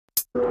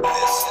This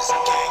is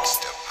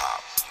gangsta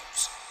pop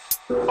music.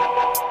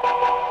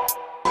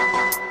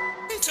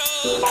 This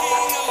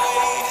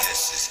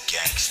is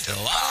gangsta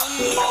pop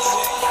music.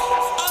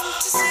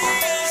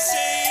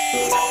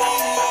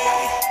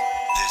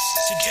 This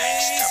is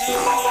gangsta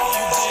pop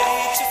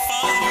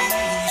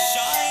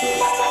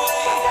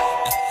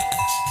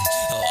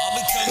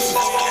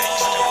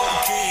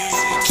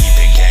music. Keep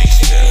it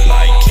gangsta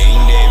like King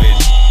David.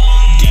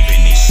 Deep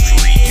in these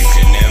streets, you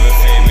can never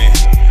fade me.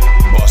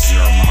 Bustin'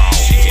 her mouth,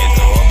 she can't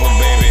throw up a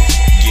baby.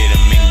 Get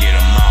him in, get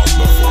him out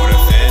before the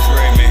feds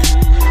raid me.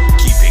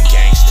 Keep it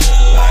gangsta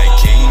like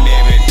King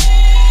David.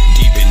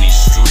 Deep in these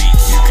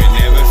streets, you can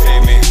never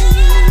fade me.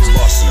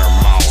 Bustin' her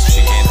mouth,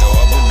 she can't throw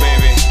up a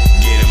baby.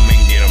 Get him in,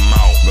 get him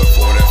out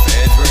before the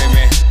feds raid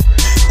me.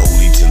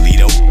 Holy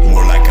Toledo,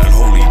 more like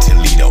unholy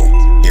Toledo.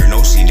 Here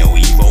no see no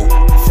Evo,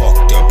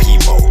 fucked up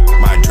Evo.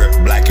 My drip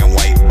black and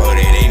white, but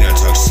it ain't a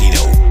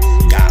tuxedo.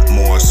 Got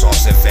more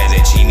sauce than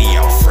fettuccine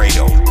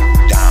Alfredo.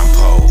 Don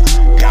Po,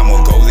 got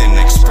more gold than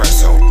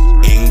espresso.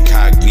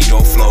 Incognito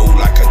flow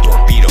like a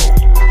torpedo.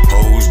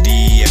 Hoes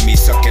DM me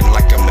sucking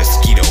like a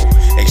mosquito.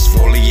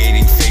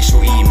 Exfoliating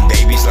facial, eating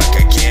babies like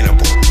a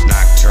cannibal.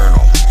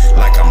 Nocturnal,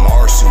 like a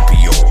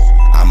marsupial.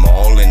 I'm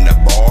all in the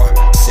bar,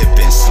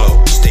 sipping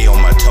slow. Stay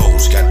on my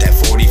toes, got that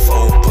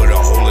 44, put a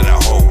hole in a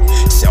hole.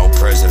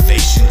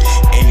 Self-preservation,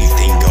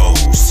 anything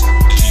goes.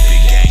 Keep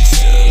it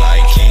gangsta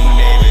like King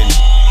David.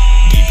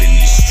 Deep in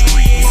these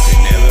streets, you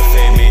can never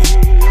fade me.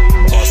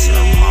 Bustin'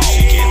 her mouth,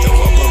 she can't throw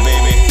up a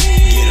baby.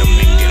 Get him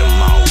in, get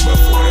him out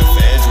before the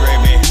feds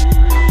raid me.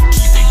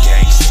 Keep it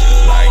gangsta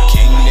like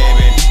King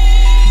David.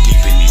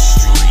 Deep in these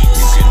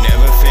streets, you can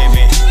never fade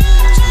me.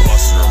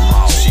 Bustin' her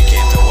mouth, she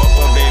can't throw up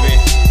a baby.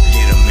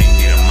 Get him in,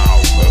 get him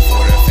out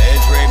before the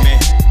feds raid me.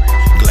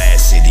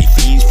 Glass City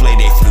fiends play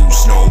they flute,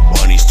 snow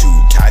bunnies too.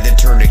 Tie the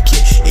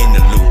tourniquet in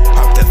the loop,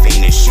 pop the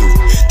vein and shoot.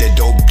 The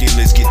dope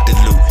dealers get the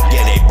loot,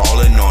 yeah they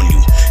ballin' on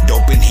you.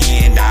 Dope in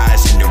hand,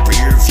 eyes in the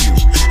rear view.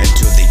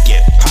 Until they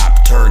get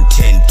popped, turn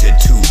 10 to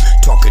 2.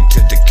 Talking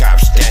to the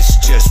cops, that's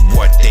just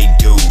what they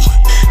do.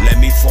 Let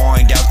me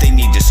find out they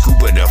need the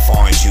scuba to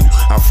find you.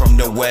 I'm from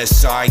the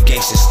west side,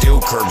 gangsta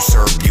still curb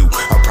serve you.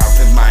 I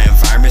profit my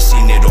environment,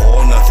 seen it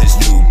all, nothing's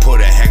new.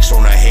 Put a hex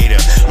on a